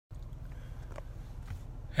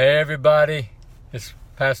Hey everybody, it's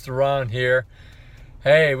Pastor Ron here.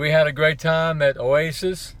 Hey, we had a great time at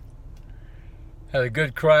Oasis. Had a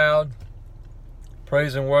good crowd.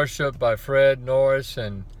 Praise and worship by Fred Norris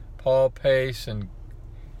and Paul Pace and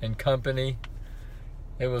company.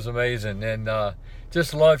 It was amazing, and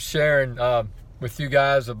just love sharing with you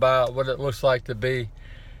guys about what it looks like to be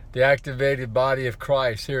the activated body of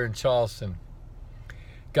Christ here in Charleston.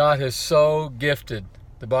 God has so gifted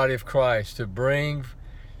the body of Christ to bring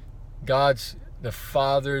the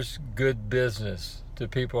Father's good business to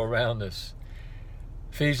people around us.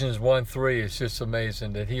 Ephesians 1:3 is just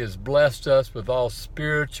amazing that He has blessed us with all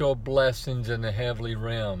spiritual blessings in the heavenly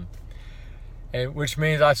realm. And which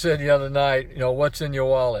means, I said the other night, what's in your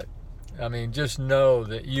wallet? I mean, just know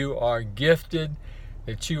that you are gifted,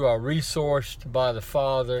 that you are resourced by the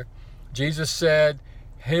Father. Jesus said,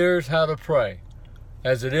 here's how to pray.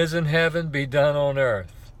 As it is in heaven, be done on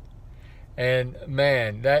earth. And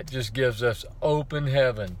man, that just gives us open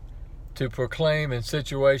heaven to proclaim in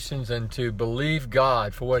situations and to believe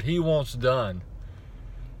God for what He wants done.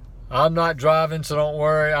 I'm not driving, so don't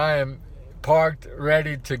worry. I am parked,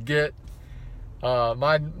 ready to get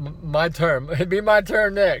my turn. It'd be my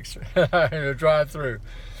turn next to drive through.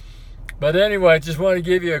 But anyway, just want to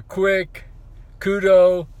give you a quick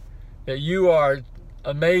kudo that you are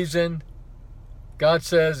amazing. God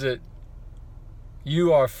says that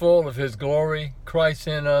you are full of His glory. Christ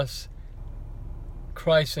in us.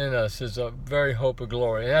 Christ in us is a very hope of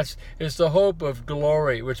glory. And it's the hope of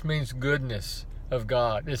glory, which means goodness of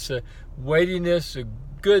God. It's the weightiness, the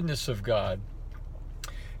goodness of God.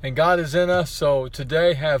 And God is in us, so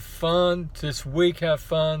today have fun. This week have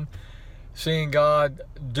fun seeing God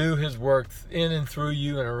do His work in and through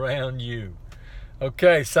you and around you.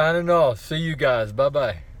 Okay, signing off. See you guys.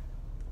 Bye-bye.